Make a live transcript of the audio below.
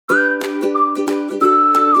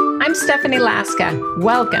Stephanie Laska.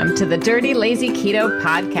 Welcome to the Dirty Lazy Keto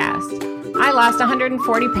podcast. I lost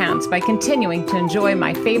 140 pounds by continuing to enjoy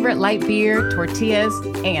my favorite light beer, tortillas,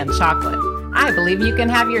 and chocolate. I believe you can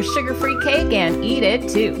have your sugar-free cake and eat it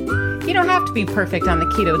too. You don't have to be perfect on the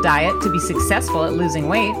keto diet to be successful at losing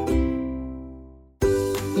weight.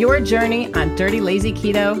 Your journey on Dirty Lazy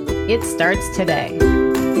Keto, it starts today.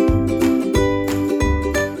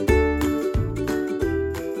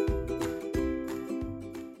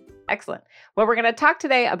 Excellent. Well, we're going to talk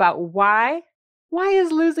today about why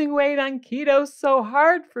is losing weight on keto so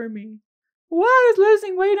hard for me? Why is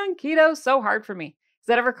losing weight on keto so hard for me? Has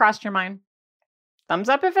that ever crossed your mind? Thumbs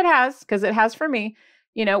up if it has, because it has for me.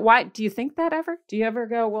 You know, why do you think that ever? Do you ever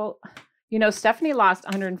go, well, Stephanie lost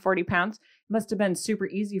 140 pounds. It must have been super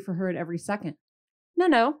easy for her at every second.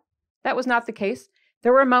 No, that was not the case.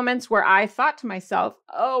 There were moments where I thought to myself,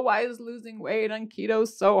 oh, why is losing weight on keto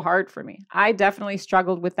so hard for me? I definitely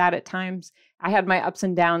struggled with that at times. I had my ups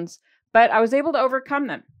and downs, but I was able to overcome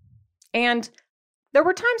them. And there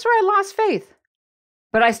were times where I lost faith,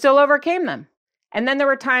 but I still overcame them. And then there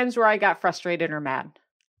were times where I got frustrated or mad,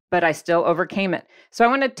 but I still overcame it. So I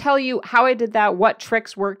want to tell you how I did that, what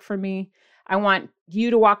tricks worked for me. I want you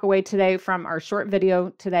to walk away today from our short video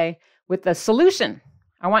today with a solution.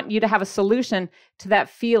 I want you to have a solution to that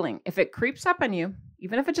feeling. If it creeps up on you,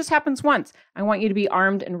 even if it just happens once, I want you to be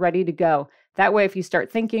armed and ready to go. That way, if you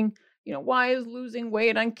start thinking, why is losing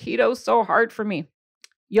weight on keto so hard for me?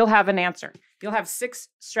 You'll have an answer. You'll have 6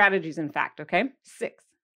 strategies, in fact, okay? 6.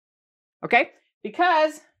 Okay?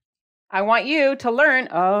 Because I want you to learn,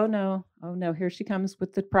 oh no, here she comes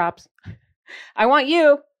with the props. I want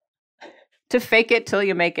you to fake it till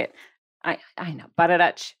you make it. I know,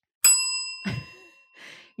 badadach.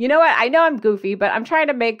 You know what? I know I'm goofy, but I'm trying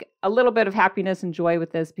to make a little bit of happiness and joy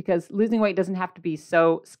with this because losing weight doesn't have to be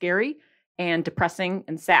so scary and depressing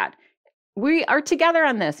and sad. We are together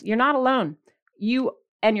on this. You're not alone. You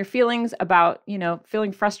and your feelings about,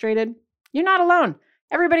 feeling frustrated, you're not alone.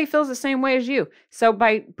 Everybody feels the same way as you. So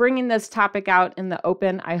by bringing this topic out in the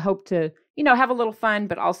open, I hope to, have a little fun,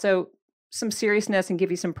 but also some seriousness and give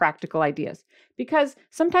you some practical ideas. Because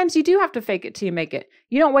sometimes you do have to fake it till you make it.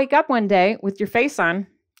 You don't wake up one day with your face on.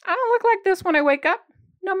 I don't look like this when I wake up.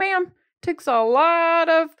 No, ma'am. Takes a lot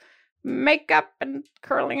of makeup and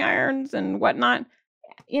curling irons and whatnot.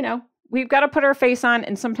 We've got to put our face on,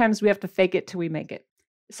 and sometimes we have to fake it till we make it.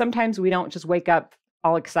 Sometimes we don't just wake up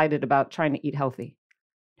all excited about trying to eat healthy.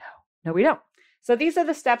 No, we don't. So these are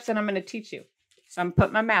the steps that I'm going to teach you. So I'm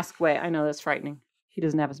putting my mask away. I know that's frightening. He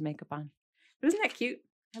doesn't have his makeup on. But isn't that cute?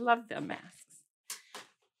 I love the masks.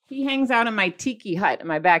 He hangs out in my tiki hut in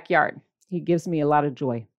my backyard. He gives me a lot of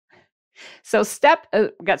joy. So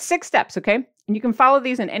we've got 6 steps, okay? And you can follow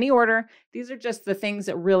these in any order. These are just the things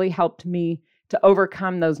that really helped me to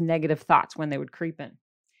overcome those negative thoughts when they would creep in.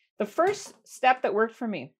 The first step that worked for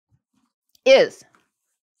me is,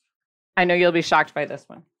 I know you'll be shocked by this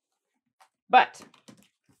one, but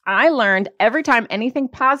I learned every time anything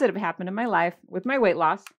positive happened in my life with my weight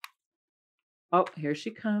loss. Oh, here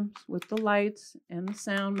she comes with the lights and the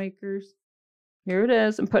sound makers. Here it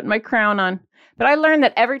is. I'm putting my crown on. But I learned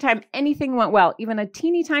that every time anything went well, even a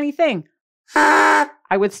teeny tiny thing, I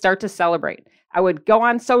would start to celebrate. I would go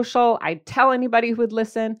on social. I'd tell anybody who would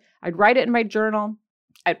listen. I'd write it in my journal.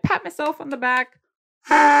 I'd pat myself on the back.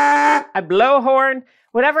 I'd blow a horn.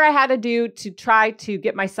 Whatever I had to do to try to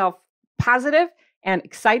get myself positive and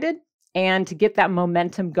excited and to get that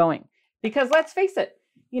momentum going. Because let's face it,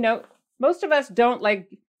 most of us don't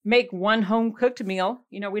make one home-cooked meal.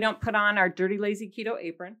 We don't put on our Dirty Lazy Keto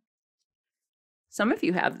apron. Some of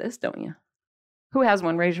you have this, don't you? Who has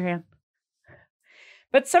one? Raise your hand.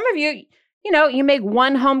 But some of you, you make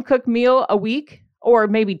one home-cooked meal a week or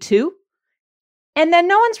maybe 2. And then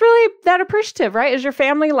no one's really that appreciative, right? Is your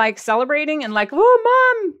family celebrating and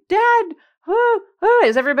oh, mom, dad, oh.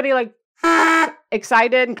 Is everybody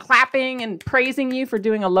excited and clapping and praising you for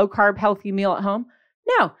doing a low-carb healthy meal at home?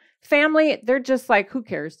 No. Family, they're just who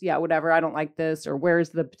cares? Yeah, whatever. I don't like this. Or where's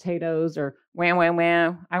the potatoes? Or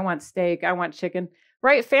wham. I want steak. I want chicken.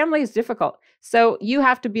 Right? Family is difficult. So you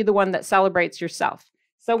have to be the one that celebrates yourself.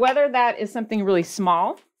 So whether that is something really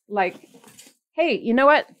small, hey, you know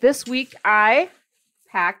what? This week I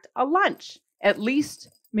packed a lunch at least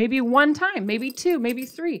maybe 1 time, maybe 2, maybe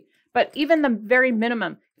 3. But even the very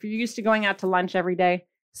minimum, if you're used to going out to lunch every day,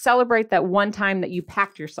 celebrate that one time that you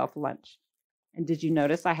packed yourself lunch. And did you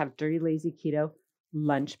notice I have Dirty Lazy Keto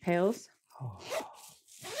lunch pails? Oh.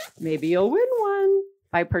 Maybe you'll win one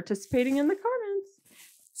by participating in the comments.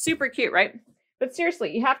 Super cute, right? But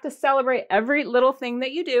seriously, you have to celebrate every little thing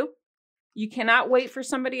that you do. You cannot wait for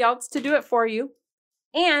somebody else to do it for you.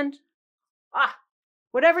 And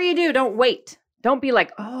Whatever you do, don't wait. Don't be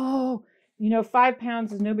like, 5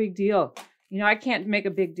 pounds is no big deal. I can't make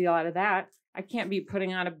a big deal out of that. I can't be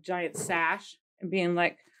putting on a giant sash and being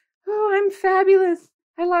like, oh, I'm fabulous.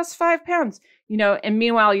 I lost 5 pounds. And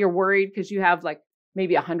meanwhile, you're worried because you have like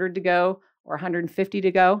maybe 100 to go or 150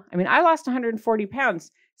 to go. I mean, I lost 140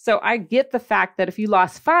 pounds. So I get the fact that if you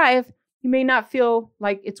lost 5, you may not feel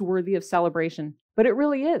like it's worthy of celebration, but it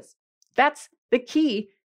really is. That's the key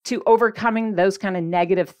to overcoming those kind of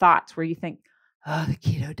negative thoughts where you think, oh, the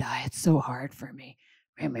keto diet's so hard for me.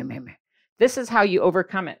 This is how you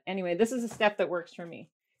overcome it. Anyway, this is a step that works for me.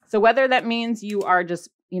 So whether that means you are just,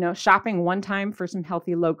 shopping one time for some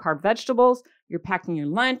healthy low-carb vegetables, you're packing your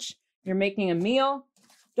lunch, you're making a meal,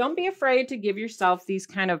 don't be afraid to give yourself these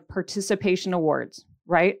kind of participation awards,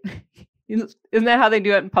 right? Isn't that how they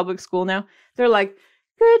do it in public school now? They're like,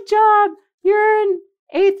 good job, you're in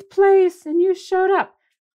 8th place and you showed up.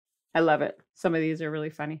 I love it. Some of these are really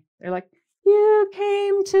funny. They're like, you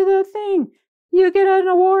came to the thing, you get an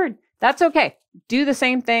award. That's okay. Do the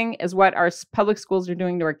same thing as what our public schools are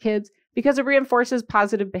doing to our kids because it reinforces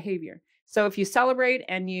positive behavior. So if you celebrate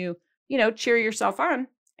and you cheer yourself on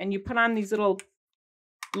and you put on these little,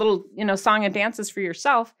 song and dances for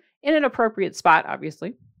yourself in an appropriate spot,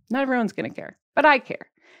 obviously, not everyone's going to care, but I care.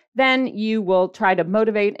 Then you will try to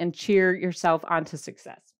motivate and cheer yourself on to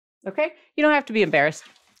success. Okay? You don't have to be embarrassed.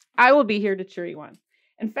 I will be here to cheer you on.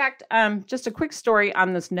 In fact, just a quick story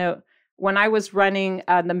on this note. When I was running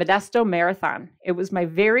the Modesto Marathon, it was my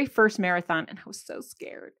very first marathon, and I was so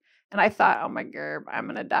scared. And I thought, oh my God, I'm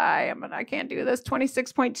going to die. I can't do this,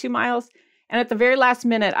 26.2 miles. And at the very last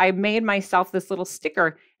minute, I made myself this little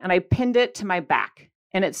sticker, and I pinned it to my back.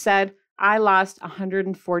 And it said, I lost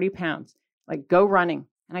 140 pounds, like go running.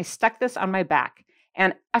 And I stuck this on my back,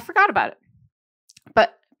 and I forgot about it.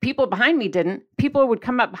 But people behind me didn't. People would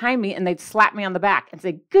come up behind me, and they'd slap me on the back and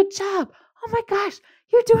say, good job. Oh my gosh,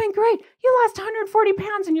 you're doing great. You lost 140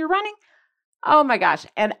 pounds and you're running. Oh my gosh.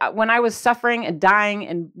 And when I was suffering and dying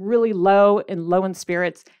and really low in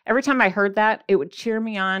spirits, every time I heard that, it would cheer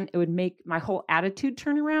me on. It would make my whole attitude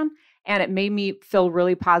turn around, and it made me feel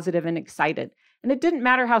really positive and excited. And it didn't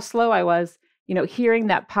matter how slow I was, hearing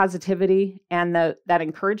that positivity and that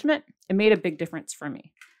encouragement, it made a big difference for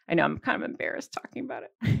me. I know I'm kind of embarrassed talking about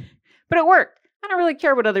it, but it worked. I don't really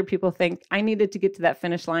care what other people think. I needed to get to that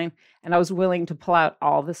finish line, and I was willing to pull out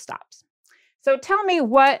all the stops. So tell me,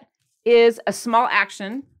 what is a small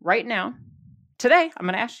action right now? Today, I'm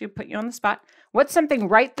going to ask you, put you on the spot. What's something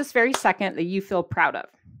right this very second that you feel proud of?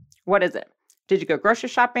 What is it? Did you go grocery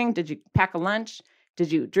shopping? Did you pack a lunch?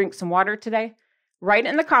 Did you drink some water today? Write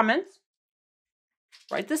in the comments.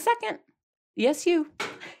 Right this second. Yes, you.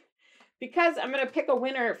 Because I'm going to pick a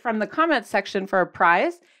winner from the comments section for a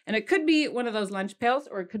prize. And it could be one of those lunch pails,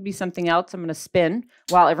 or it could be something else. I'm going to spin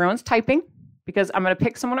while everyone's typing, because I'm going to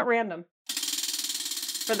pick someone at random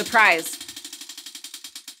for the prize.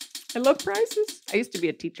 I love prizes. I used to be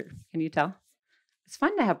a teacher. Can you tell? It's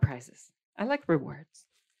fun to have prizes. I like rewards.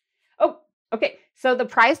 Oh, okay. So the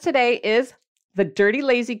prize today is the Dirty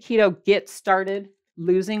Lazy Keto Get Started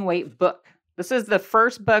Losing Weight book. This is the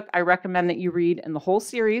first book I recommend that you read in the whole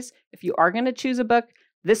series. If you are going to choose a book,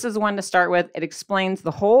 this is the one to start with. It explains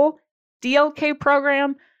the whole DLK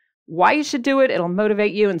program, why you should do it. It'll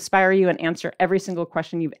motivate you, inspire you, and answer every single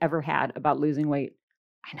question you've ever had about losing weight.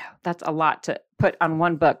 I know that's a lot to put on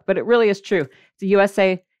one book, but it really is true. It's a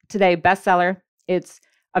USA Today bestseller. It's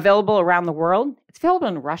available around the world. It's available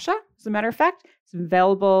in Russia, as a matter of fact. It's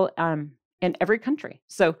available in every country.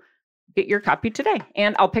 So get your copy today,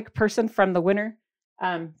 and I'll pick a person from the winner,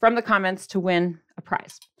 from the comments, to win a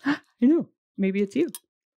prize. I know, maybe it's you.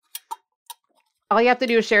 All you have to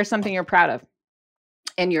do is share something you're proud of,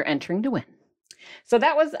 and you're entering to win. So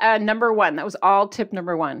that was number one. That was all tip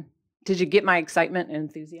number one. Did you get my excitement and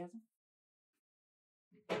enthusiasm?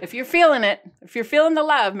 If you're feeling it, if you're feeling the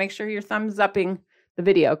love, make sure you're thumbs upping the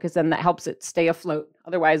video, because then that helps it stay afloat.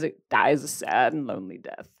 Otherwise, it dies a sad and lonely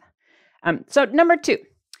death. So number two.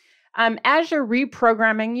 As you're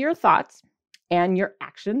reprogramming your thoughts and your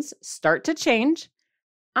actions start to change,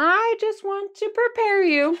 I just want to prepare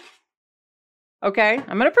you. Okay,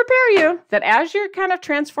 I'm going to prepare you that as you're kind of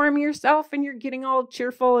transforming yourself and you're getting all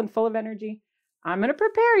cheerful and full of energy, I'm going to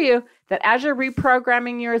prepare you that as you're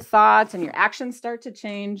reprogramming your thoughts and your actions start to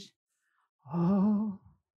change,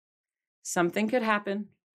 something could happen.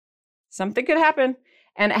 Something could happen.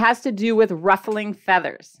 And it has to do with ruffling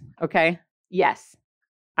feathers. Okay, yes.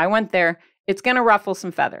 I went there. It's going to ruffle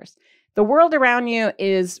some feathers. The world around you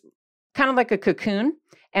is kind of like a cocoon.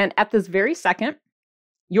 And at this very second,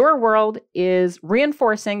 your world is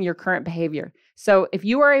reinforcing your current behavior. So if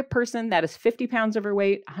you are a person that is 50 pounds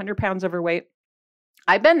overweight, 100 pounds overweight,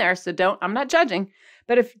 I've been there, so I'm not judging.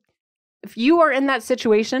 But if you are in that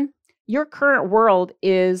situation, your current world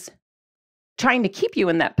is trying to keep you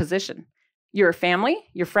in that position. Your family,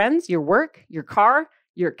 your friends, your work, your car,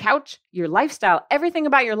 your couch, your lifestyle, everything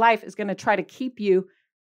about your life is going to try to keep you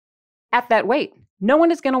at that weight. No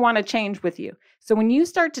one is going to want to change with you. So when you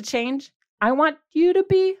start to change, I want you to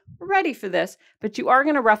be ready for this, but you are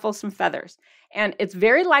going to ruffle some feathers. And it's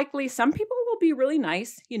very likely some people will be really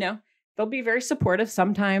nice, they'll be very supportive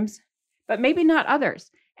sometimes, but maybe not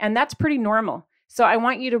others. And that's pretty normal. So I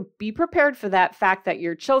want you to be prepared for that fact that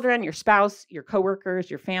your children, your spouse, your coworkers,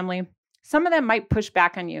 your family, some of them might push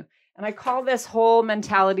back on you. And I call this whole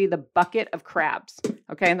mentality the bucket of crabs.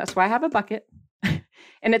 Okay, and that's why I have a bucket.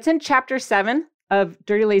 And it's in chapter 7 of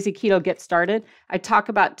Dirty Lazy Keto Get Started. I talk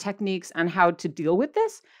about techniques on how to deal with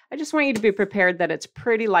this. I just want you to be prepared that it's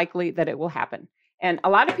pretty likely that it will happen. And a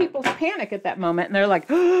lot of people panic at that moment and they're like,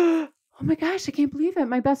 oh my gosh, I can't believe it.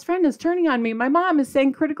 My best friend is turning on me. My mom is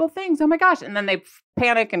saying critical things. Oh my gosh. And then they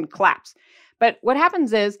panic and collapse. But what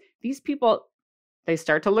happens is these people, they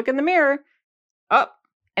start to look in the mirror, up,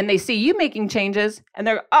 and they see you making changes and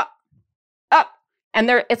they're up. And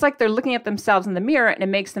it's like they're looking at themselves in the mirror and it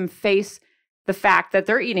makes them face the fact that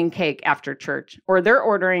they're eating cake after church or they're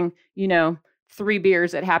ordering, 3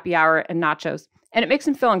 beers at happy hour and nachos. And it makes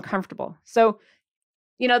them feel uncomfortable. So,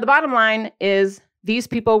 the bottom line is these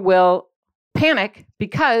people will panic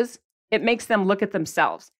because it makes them look at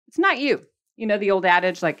themselves. It's not you. The old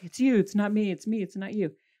adage, like, it's you, it's not me, it's not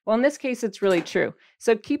you. Well, in this case, it's really true.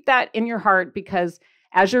 So keep that in your heart because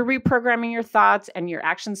as you're reprogramming your thoughts and your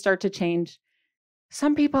actions start to change,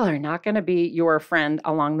 some people are not going to be your friend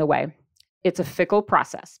along the way. It's a fickle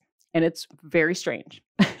process and it's very strange.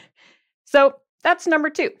 So that's number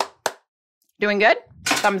 2. Doing good?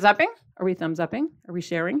 Thumbs upping? Are we thumbs upping? Are we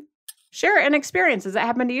sharing? Share an experience. Has that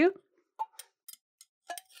happened to you?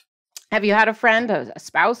 Have you had a friend, a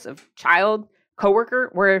spouse, a child, coworker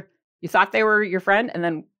where you thought they were your friend and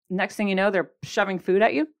then next thing you know, they're shoving food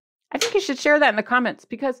at you? I think you should share that in the comments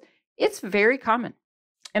because it's very common.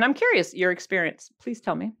 And I'm curious, your experience. Please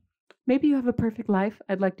tell me. Maybe you have a perfect life.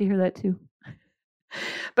 I'd like to hear that too.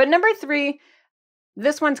 But number 3,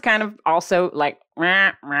 this one's kind of also like,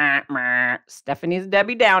 Stephanie's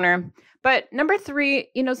Debbie Downer. But number 3,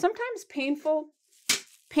 sometimes painful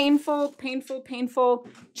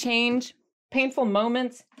change, painful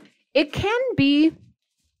moments, it can be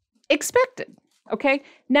expected. Okay.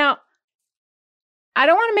 Now, I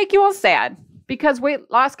don't want to make you all sad because weight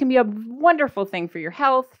loss can be a wonderful thing for your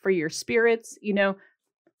health, for your spirits,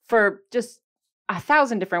 for just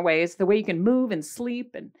 1,000 different ways, the way you can move and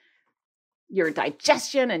sleep and your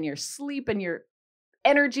digestion and your sleep and your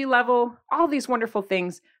energy level, all these wonderful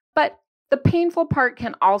things. But the painful part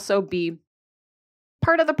can also be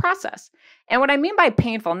part of the process. And what I mean by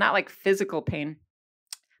painful, not like physical pain,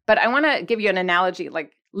 but I want to give you an analogy,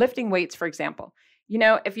 like lifting weights, for example.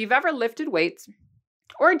 If you've ever lifted weights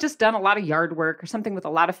or just done a lot of yard work or something with a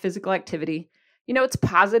lot of physical activity, it's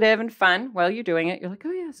positive and fun while you're doing it. You're like,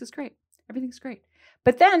 oh yeah, this is great. Everything's great.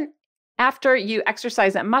 But then after you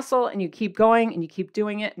exercise that muscle and you keep going and you keep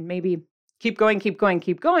doing it and maybe keep going,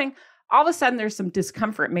 all of a sudden there's some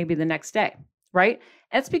discomfort maybe the next day, right?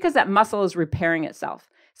 And it's because that muscle is repairing itself.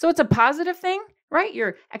 So it's a positive thing, right?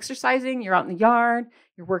 You're exercising, you're out in the yard,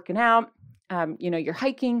 you're working out, you're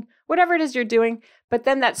hiking, whatever it is you're doing. But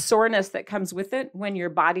then that soreness that comes with it when your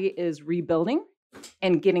body is rebuilding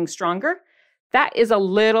and getting stronger, that is a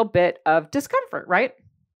little bit of discomfort, right?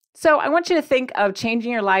 So I want you to think of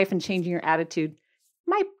changing your life and changing your attitude.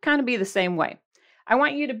 Might kind of be the same way. I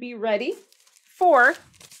want you to be ready for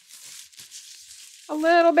a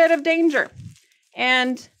little bit of danger.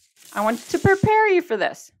 And I want to prepare you for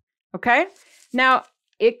this, okay? Now,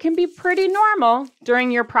 it can be pretty normal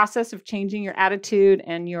during your process of changing your attitude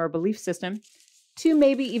and your belief system to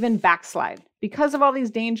maybe even backslide because of all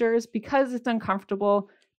these dangers, because it's uncomfortable,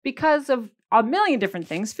 because of a million different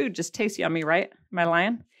things. Food just tastes yummy, right? Am I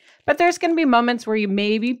lying? But there's going to be moments where you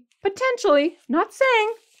maybe, potentially, not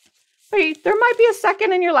saying, but there might be a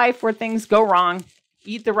second in your life where things go wrong,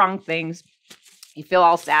 eat the wrong things, you feel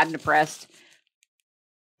all sad and depressed.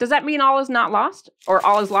 Does that mean all is not lost or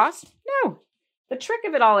all is lost? No. The trick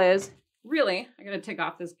of it all is, really, I'm going to take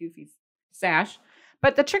off this goofy sash,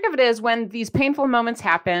 but the trick of it is when these painful moments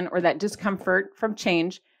happen or that discomfort from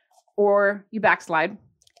change or you backslide,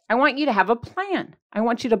 I want you to have a plan. I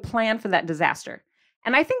want you to plan for that disaster.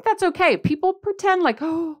 And I think that's okay. People pretend like, it's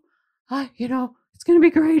going to be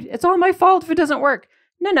great. It's all my fault if it doesn't work.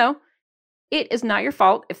 No. It is not your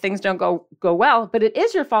fault if things don't go well, but it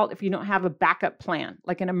is your fault if you don't have a backup plan,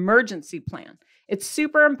 like an emergency plan. It's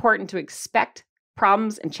super important to expect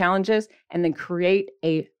problems and challenges and then create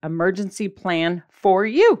an emergency plan for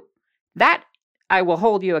you. That I will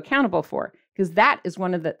hold you accountable for, because that's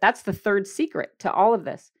the third secret to all of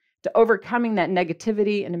this, to overcoming that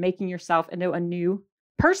negativity and to making yourself into a new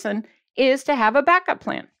person, is to have a backup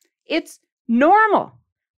plan. It's normal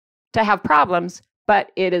to have problems,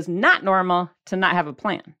 but it is not normal to not have a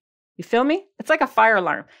plan. You feel me? It's like a fire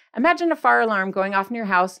alarm. Imagine a fire alarm going off in your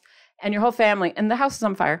house and your whole family, and the house is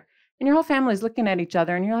on fire, and your whole family is looking at each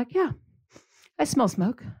other, and you're like, yeah, I smell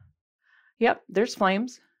smoke. Yep, there's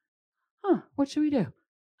flames. Huh, what should we do?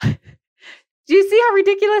 Do you see how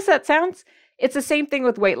ridiculous that sounds? It's the same thing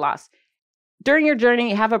with weight loss. During your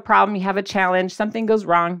journey, you have a problem, you have a challenge, something goes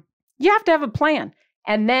wrong. You have to have a plan,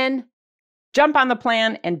 and then jump on the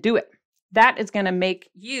plan and do it. That is going to make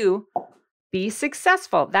you be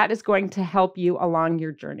successful. That is going to help you along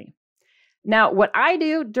your journey. Now, what I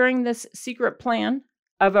do during this secret plan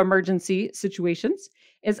of emergency situations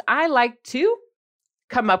is I like to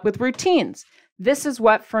come up with routines. This is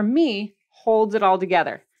what, for me, holds it all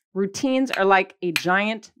together. Routines are like a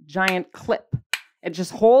giant, giant clip. It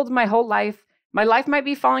just holds my whole life. My life might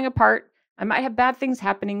be falling apart. I might have bad things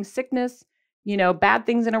happening, sickness, bad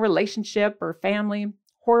things in a relationship or family,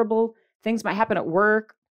 horrible things might happen at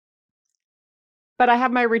work. But I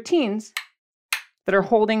have my routines that are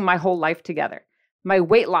holding my whole life together. My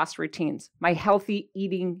weight loss routines, my healthy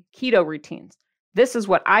eating keto routines. This is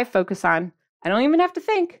what I focus on. I don't even have to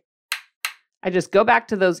think. I just go back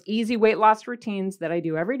to those easy weight loss routines that I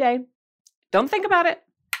do every day. Don't think about it.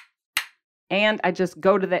 And I just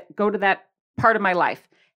go to that part of my life.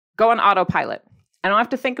 Go on autopilot. I don't have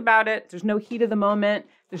to think about it. There's no heat of the moment.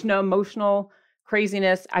 There's no emotional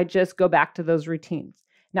craziness. I just go back to those routines.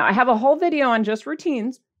 Now, I have a whole video on just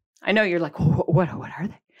routines. I know you're like, what are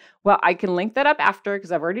they? Well, I can link that up after,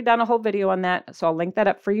 because I've already done a whole video on that. So I'll link that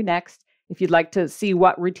up for you next if you'd like to see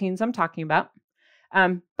what routines I'm talking about.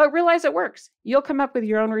 But realize it works. You'll come up with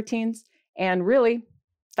your own routines. And really,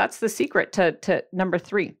 that's the secret to number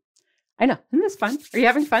 3. I know. Isn't this fun? Are you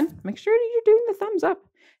having fun? Make sure you're doing the thumbs up.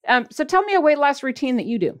 So tell me a weight loss routine that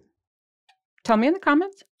you do. Tell me in the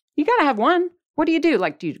comments. You got to have one. What do you do?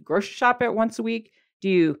 Like, do you grocery shop it once a week? Do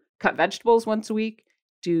you cut vegetables once a week?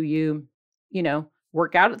 Do you,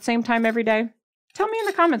 work out at the same time every day? Tell me in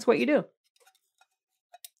the comments what you do.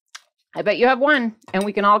 I bet you have one, and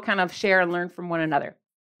we can all kind of share and learn from one another.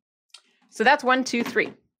 So that's 1, 2,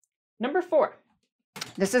 3. Number 4.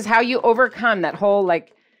 This is how you overcome that whole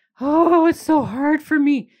it's so hard for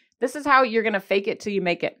me. This is how you're going to fake it till you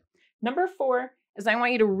make it. Number 4 is I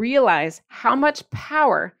want you to realize how much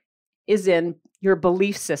power is in your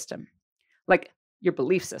belief system. Like your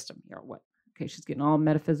belief system. You're what? Okay, she's getting all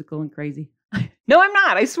metaphysical and crazy. No, I'm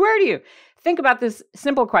not. I swear to you. Think about this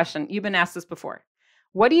simple question. You've been asked this before.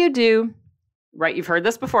 What do you do? Right, you've heard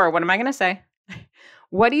this before. What am I going to say?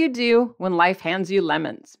 What do you do when life hands you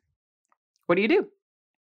lemons? What do you do?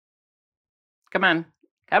 Come on.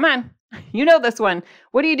 You know this one.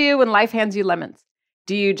 What do you do when life hands you lemons?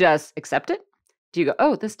 Do you just accept it? Do you go,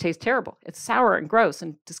 oh, this tastes terrible. It's sour and gross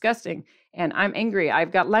and disgusting. And I'm angry.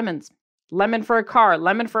 I've got lemons. Lemon for a car,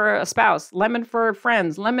 lemon for a spouse, lemon for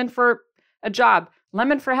friends, lemon for a job,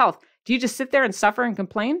 lemon for health. Do you just sit there and suffer and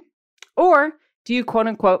complain? Or do you, quote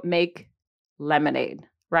unquote, make lemonade,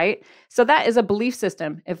 right? So that is a belief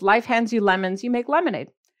system. If life hands you lemons, you make lemonade.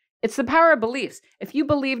 It's the power of beliefs. If you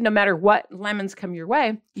believe no matter what lemons come your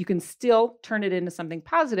way, you can still turn it into something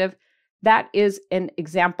positive. That is an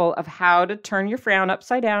example of how to turn your frown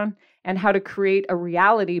upside down and how to create a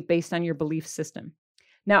reality based on your belief system.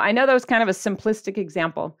 Now, I know that was kind of a simplistic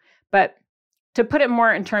example, but to put it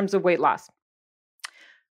more in terms of weight loss,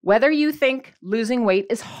 whether you think losing weight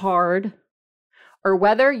is hard or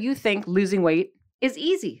whether you think losing weight is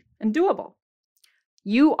easy and doable,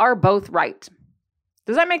 you are both right.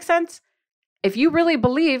 Does that make sense? If you really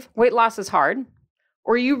believe weight loss is hard,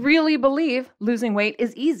 or you really believe losing weight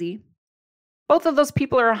is easy, both of those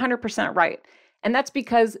people are 100% right. And that's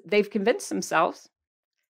because they've convinced themselves.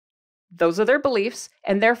 Those are their beliefs,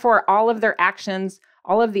 and therefore all of their actions,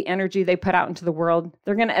 all of the energy they put out into the world,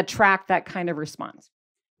 they're going to attract that kind of response.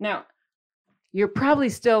 Now, you're probably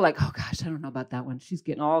still like, oh gosh, I don't know about that one. She's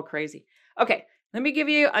getting all crazy. Okay, let me give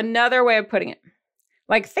you another way of putting it.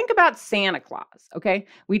 Like, think about Santa Claus, okay?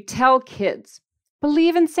 We tell kids,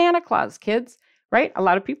 believe in Santa Claus, kids, right? A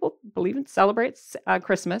lot of people believe and celebrate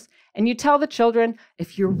Christmas, and you tell the children,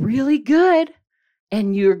 if you're really good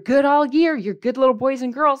and you're good all year, you're good little boys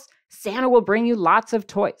and girls, Santa will bring you lots of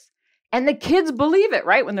toys. And the kids believe it,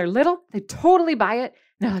 right? When they're little, they totally buy it.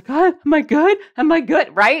 And they're like, oh, am I good? Am I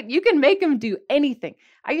good? Right? You can make them do anything.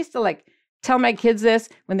 I used to like tell my kids this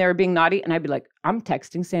when they were being naughty. And I'd be like, I'm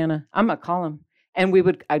texting Santa. I'm going to call him.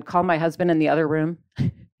 And I'd call my husband in the other room.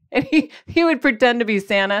 And he would pretend to be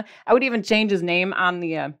Santa. I would even change his name on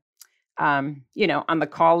the, on the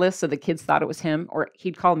call list so the kids thought it was him, or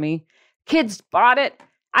he'd call me. Kids bought it.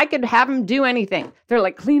 I could have them do anything. They're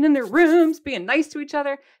like cleaning their rooms, being nice to each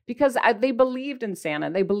other because they believed in Santa.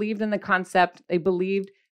 They believed in the concept. They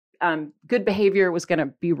believed good behavior was going to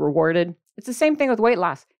be rewarded. It's the same thing with weight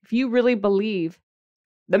loss. If you really believe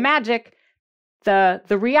the magic, the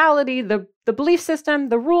reality, the belief system,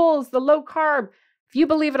 the rules, the low carb, if you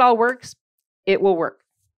believe it all works, it will work.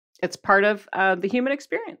 It's part of the human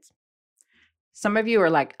experience. Some of you are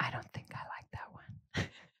like, I don't think I like that one.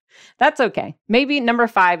 That's okay. Maybe number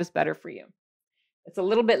 5 is better for you. It's a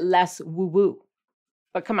little bit less woo-woo,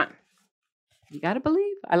 but come on. You got to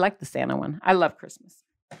believe. I like the Santa one. I love Christmas.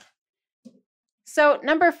 So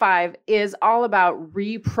number 5 is all about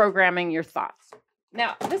reprogramming your thoughts.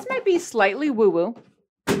 Now, this might be slightly woo-woo.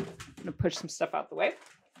 I'm going to push some stuff out the way.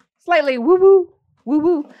 Slightly woo-woo.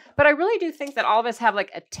 Woo-woo. But I really do think that all of us have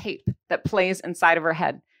like a tape that plays inside of our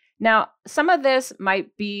head. Now, some of this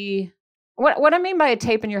might be, what I mean by a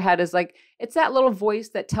tape in your head is like, it's that little voice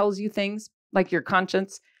that tells you things like your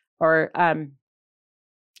conscience or,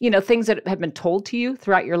 things that have been told to you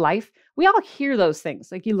throughout your life. We all hear those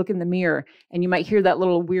things. Like you look in the mirror and you might hear that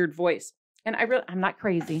little weird voice. And I'm not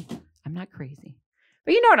crazy. I'm not crazy.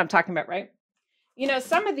 But you know what I'm talking about, right?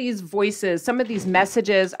 Some of these voices, some of these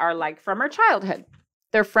messages are like from our childhood.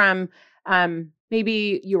 They're from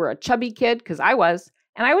maybe you were a chubby kid, because I was.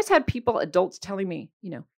 And I always had adults telling me,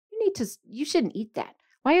 you shouldn't eat that.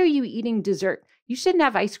 Why are you eating dessert? You shouldn't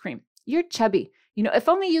have ice cream. You're chubby. If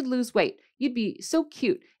only you'd lose weight, you'd be so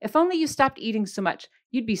cute. If only you stopped eating so much,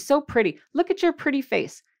 you'd be so pretty. Look at your pretty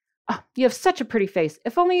face. Oh, you have such a pretty face.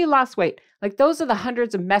 If only you lost weight. Like those are the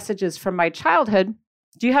hundreds of messages from my childhood.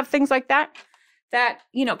 Do you have things like that? That,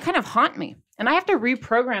 kind of haunt me. And I have to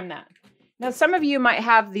reprogram that. Now, some of you might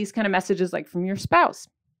have these kind of messages like from your spouse.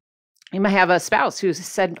 You might have a spouse who's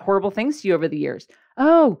said horrible things to you over the years.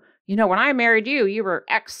 Oh, when I married you, you were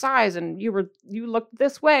X size and you looked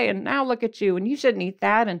this way and now look at you and you shouldn't eat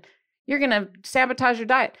that and you're going to sabotage your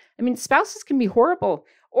diet. I mean, spouses can be horrible,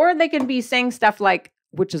 or they can be saying stuff like,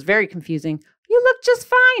 which is very confusing. You look just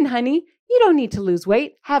fine, honey. You don't need to lose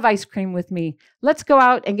weight. Have ice cream with me. Let's go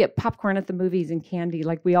out and get popcorn at the movies and candy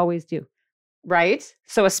like we always do. Right?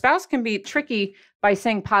 So a spouse can be tricky by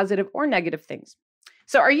saying positive or negative things.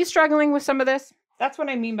 So are you struggling with some of this? That's what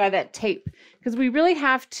I mean by that tape. Because we really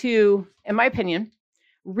have to, in my opinion,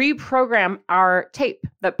 reprogram our tape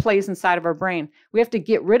that plays inside of our brain. We have to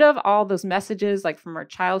get rid of all those messages like from our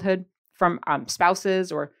childhood, from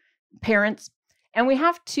spouses or parents. And we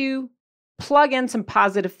have to plug in some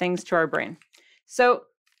positive things to our brain. So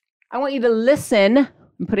I want you to listen.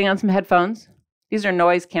 I'm putting on some headphones. These are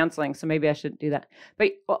noise canceling, so maybe I shouldn't do that.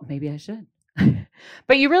 But maybe I should.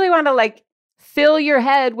 But you really want to fill your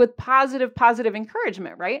head with positive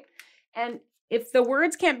encouragement, right? And if the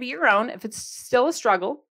words can't be your own, if it's still a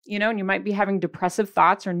struggle, and you might be having depressive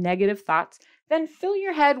thoughts or negative thoughts, then fill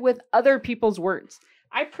your head with other people's words.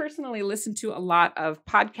 I personally listen to a lot of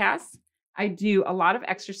podcasts. I do a lot of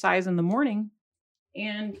exercise in the morning,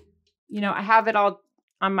 and, I have it all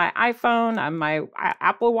on my iPhone, on my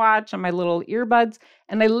Apple Watch, on my little earbuds,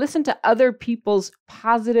 and I listen to other people's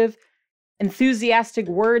positive, enthusiastic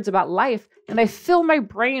words about life, and I fill my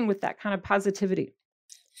brain with that kind of positivity.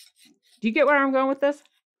 Do you get where I'm going with this?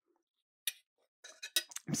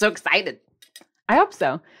 I'm so excited. I hope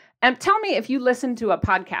so. And tell me if you listen to a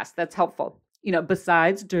podcast that's helpful,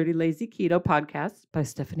 besides Dirty Lazy Keto Podcast by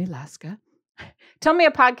Stephanie Laska. Tell me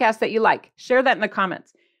a podcast that you like. Share that in the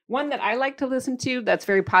comments. One that I like to listen to that's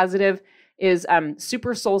very positive is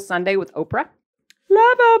Super Soul Sunday with Oprah.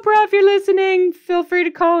 Love Oprah. If you're listening, feel free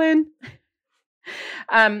to call in.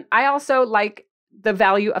 I also like the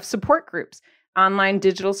value of support groups, online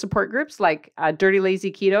digital support groups like Dirty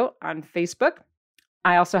Lazy Keto on Facebook.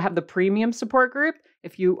 I also have the premium support group.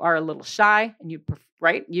 If you are a little shy and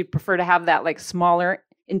you'd prefer to have that smaller,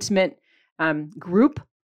 intimate group,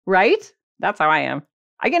 right? That's how I am.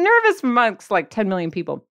 I get nervous amongst 10 million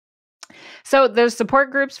people. So there's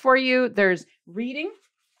support groups for you. There's reading.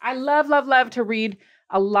 I love, love, love to read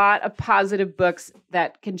a lot of positive books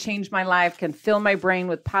that can change my life, can fill my brain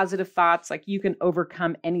with positive thoughts. You can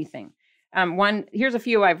overcome anything. Here's a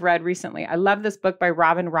few I've read recently. I love this book by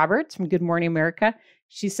Robin Roberts from Good Morning America.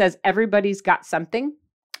 She says, everybody's got something.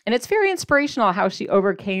 And it's very inspirational how she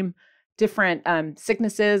overcame different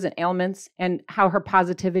sicknesses and ailments, and how her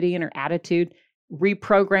positivity and her attitude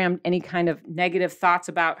reprogrammed any kind of negative thoughts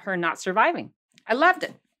about her not surviving. I loved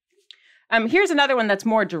it. Here's another one that's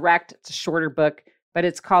more direct. It's a shorter book, but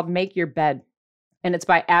it's called Make Your Bed. And it's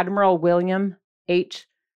by Admiral William H.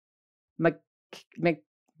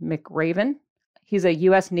 McRaven. He's a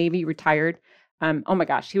U.S. Navy retired. Oh my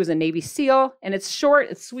gosh, he was a Navy SEAL. And it's short,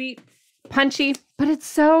 it's sweet, punchy, but it's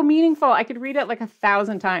so meaningful. I could read it like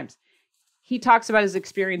 1,000 times. He talks about his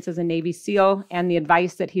experience as a Navy SEAL and the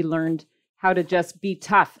advice that he learned how to just be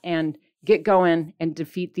tough and get going and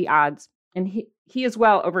defeat the odds. And he as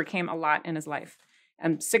well overcame a lot in his life.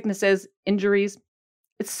 Sicknesses, injuries.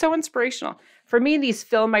 It's so inspirational. For me, these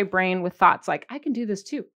fill my brain with thoughts like, I can do this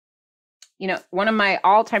too. You know, one of my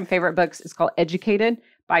all-time favorite books is called Educated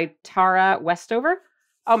by Tara Westover.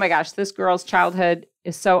 Oh my gosh, this girl's childhood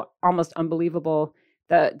is so almost unbelievable.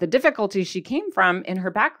 The difficulties she came from in her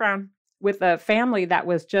background with a family that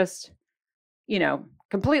was just, you know,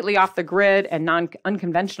 completely off the grid and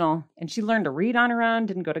unconventional. And she learned to read on her own,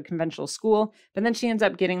 didn't go to conventional school. But then she ends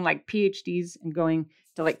up getting like PhDs and going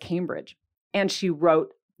to like Cambridge. And she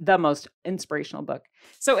wrote the most inspirational book.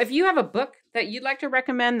 So if you have a book that you'd like to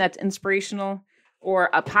recommend that's inspirational or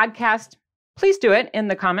a podcast, please do it in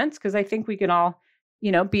the comments, because I think we can all,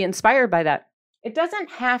 you know, be inspired by that. It doesn't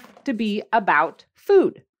have to be about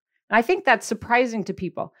food. And I think that's surprising to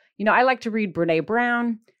people. You know, I like to read Brené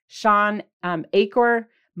Brown, Sean Achor,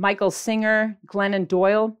 Michael Singer, Glennon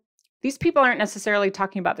Doyle. These people aren't necessarily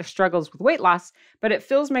talking about their struggles with weight loss, but it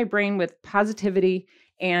fills my brain with positivity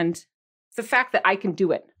and the fact that I can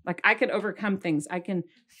do it. Like I can overcome things. I can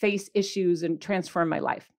face issues and transform my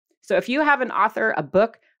life. So if you have an author, a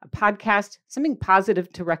book, a podcast, something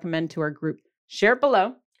positive to recommend to our group, share it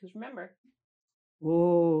below. Because remember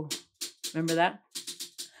that?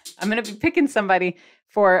 I'm going to be picking somebody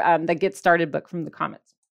for the Get Started book from the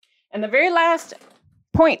comments. And the very last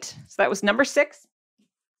point, so that was number 6.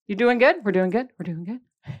 You're doing good? We're doing good? We're doing good?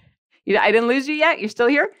 I didn't lose you yet? You're still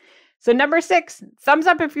here? So number 6, thumbs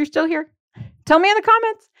up if you're still here. Tell me in the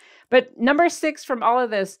comments. But number 6 from all of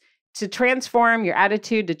this, to transform your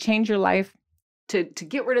attitude, to change your life, to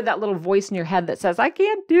get rid of that little voice in your head that says, I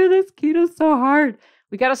can't do this, keto's so hard.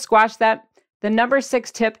 We got to squash that. The number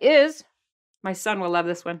 6 tip is, my son will love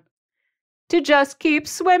this one, to just keep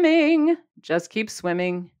swimming. Just keep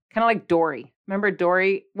swimming. Kind of like Dory. Remember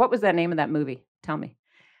Dory? What was that name of that movie? Tell me.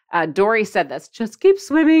 Dory said this, just keep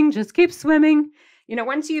swimming, just keep swimming. You know,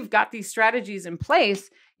 once you've got these strategies in place,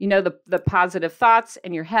 you know, the positive thoughts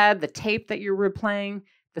in your head, the tape that you're replaying,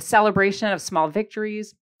 the celebration of small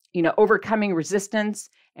victories, you know, overcoming resistance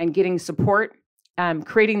and getting support,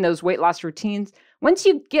 creating those weight loss routines. Once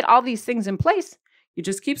you get all these things in place, you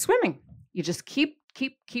just keep swimming. You just keep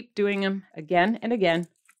doing them again and again.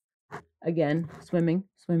 Again, swimming,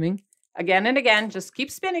 again and again. Just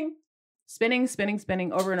keep spinning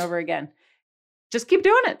over and over again. Just keep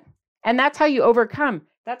doing it. And that's how you overcome.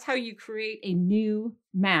 That's how you create a new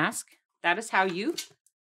mask. That is how you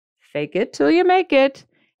fake it till you make it.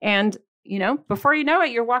 And, you know, before you know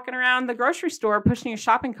it, you're walking around the grocery store pushing your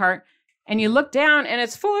shopping cart and you look down and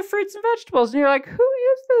it's full of fruits and vegetables. And you're like, who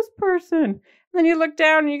is this person? And then you look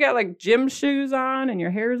down and you got like gym shoes on and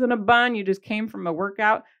your hair's in a bun. You just came from a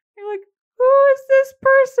workout. You're like, who is this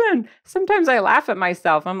person? Sometimes I laugh at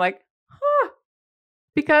myself. I'm like,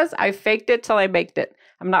 because I faked it till I baked it.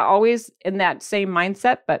 I'm not always in that same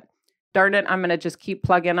mindset, but darn it, I'm going to just keep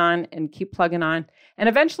plugging on and keep plugging on. And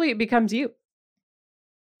eventually it becomes you.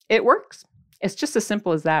 It works. It's just as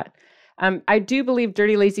simple as that. I do believe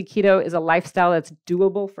Dirty Lazy Keto is a lifestyle that's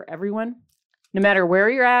doable for everyone. No matter where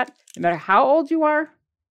you're at, no matter how old you are,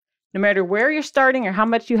 no matter where you're starting or how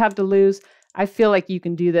much you have to lose, I feel like you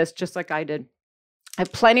can do this just like I did. I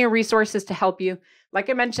have plenty of resources to help you. Like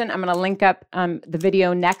I mentioned, I'm going to link up the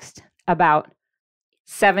video next about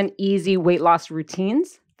 7 easy weight loss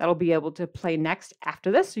routines that'll be able to play next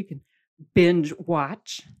after this. So you can binge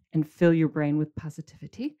watch and fill your brain with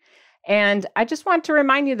positivity. And I just want to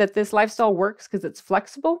remind you that this lifestyle works because it's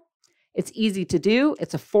flexible, it's easy to do,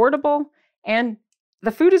 it's affordable, and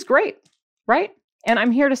the food is great, right? And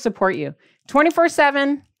I'm here to support you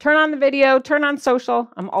 24/7. Turn on the video, turn on social.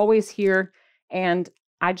 I'm always here. And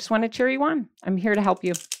I just want to cheer you on. I'm here to help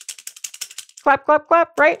you. Clap, clap,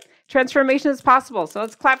 clap, right? Transformation is possible. So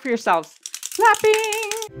let's clap for yourselves. Clapping.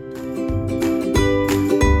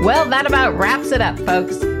 Well, that about wraps it up,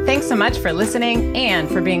 folks. Thanks so much for listening and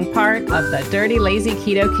for being part of the Dirty Lazy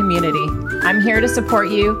Keto community. I'm here to support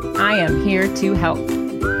you. I am here to help.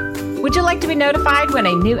 Would you like to be notified when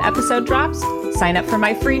a new episode drops? Sign up for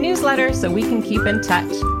my free newsletter so we can keep in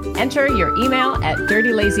touch. Enter your email at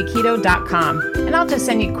dirtylazyketo.com, and I'll just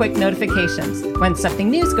send you quick notifications when something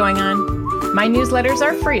new is going on. My newsletters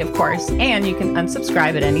are free, of course, and you can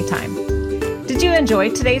unsubscribe at any time. Did you enjoy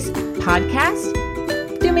today's podcast?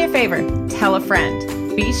 Do me a favor, tell a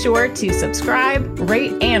friend. Be sure to subscribe,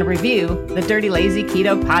 rate, and review the Dirty Lazy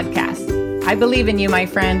Keto podcast. I believe in you, my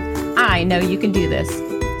friend. I know you can do this.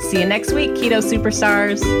 See you next week, Keto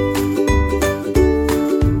Superstars.